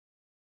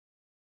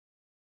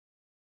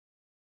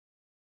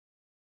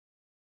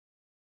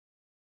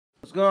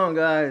What's going on,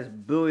 guys?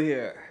 Booey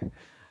here.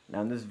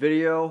 Now in this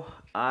video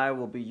I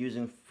will be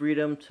using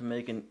Freedom to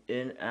make an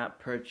in-app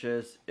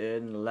purchase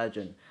in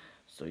Legend.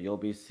 So you'll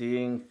be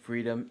seeing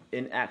Freedom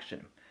in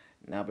action.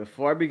 Now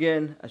before I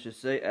begin, I should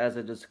say as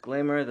a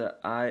disclaimer that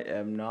I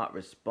am not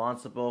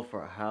responsible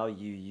for how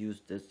you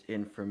use this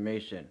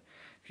information.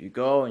 If you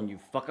go and you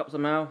fuck up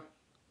somehow,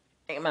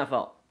 ain't my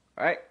fault.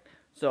 Alright?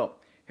 So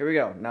here we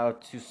go. Now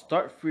to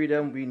start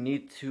Freedom, we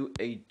need to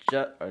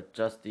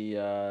adjust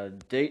the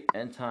date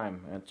and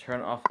time. I'm going to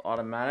turn off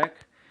automatic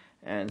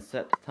and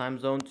set the time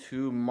zone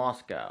to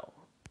Moscow.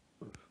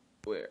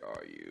 Where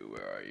are you?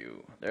 Where are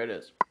you? There it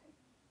is.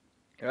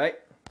 Alright,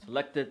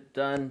 select it,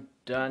 done,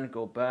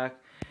 go back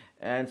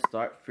and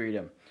start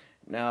Freedom.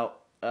 Now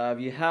if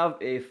you have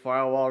a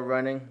firewall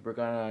running, we're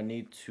going to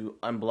need to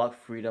unblock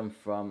Freedom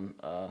from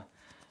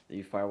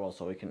the firewall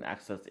so we can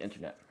access the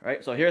internet.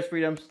 Alright, so here's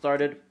Freedom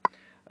started.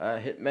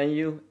 Hit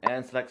menu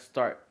and select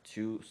start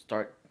to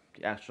start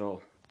the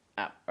actual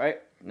app.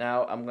 Alright,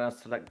 now I'm going to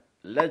select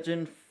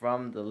Legend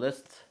from the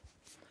list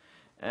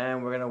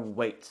and we're going to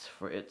wait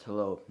for it to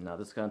load. Now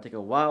this is going to take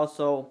a while,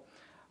 so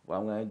what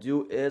I'm going to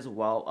do is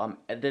while I'm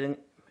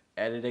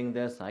editing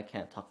this, I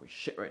can't talk for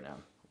shit right now.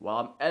 While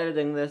I'm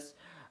editing this,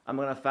 I'm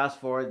going to fast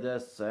forward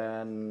this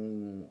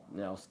and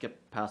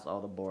skip past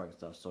all the boring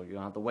stuff so you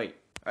don't have to wait.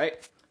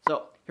 Alright,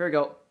 so here we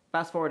go,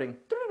 fast forwarding.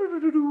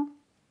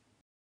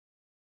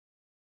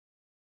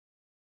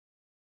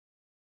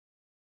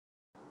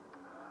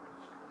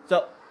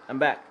 So, I'm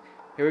back.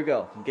 Here we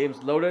go. The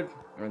game's loaded.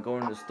 We're going to go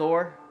into the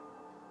store.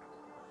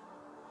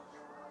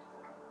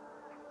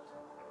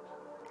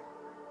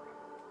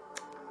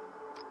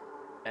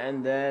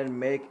 And then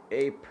make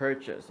a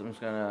purchase. I'm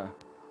just going to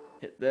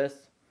hit this.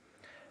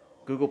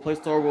 Google Play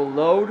Store will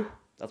load.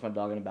 That's my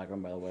dog in the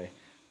background, by the way.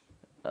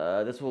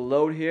 This will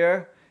load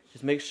here.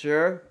 Just make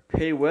sure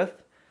pay with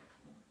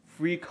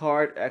free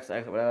card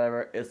XX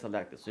whatever is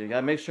selected. So you got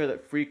to make sure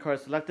that free card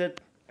is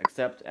selected.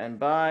 Accept and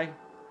buy.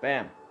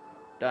 Bam.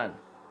 Done.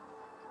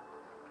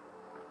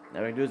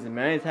 Now we can do this as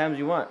many times as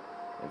you want.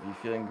 If you're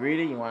feeling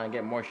greedy, you want to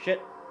get more shit,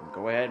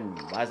 go ahead and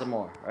buy some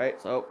more. Alright,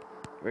 so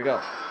here we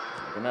go.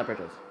 Making that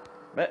purchase.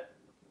 But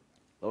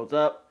loads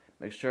up.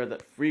 Make sure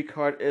that free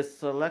card is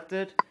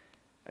selected.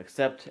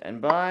 Accept and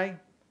buy.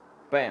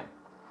 Bam.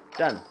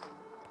 Done.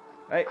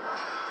 Right?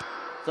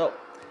 So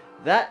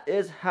that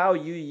is how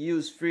you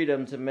use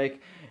Freedom to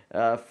make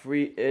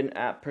free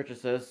in-app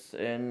purchases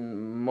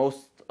in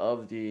most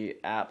of the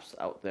apps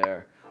out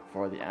there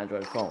for the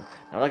Android phone.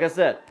 Now, like I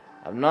said,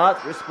 I'm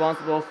not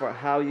responsible for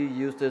how you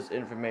use this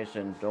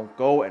information. Don't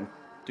go and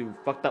do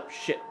fucked up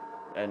shit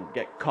and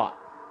get caught,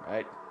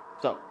 right?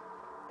 So,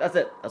 that's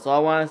it. That's all I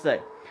want to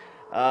say.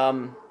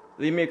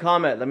 Leave me a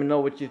comment. Let me know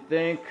what you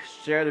think.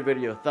 Share the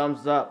video.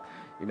 Thumbs up.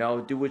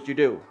 Do what you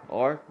do.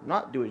 Or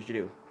not do what you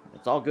do.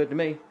 It's all good to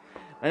me.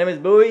 My name is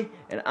Booey,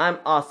 and I'm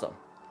awesome.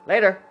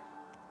 Later.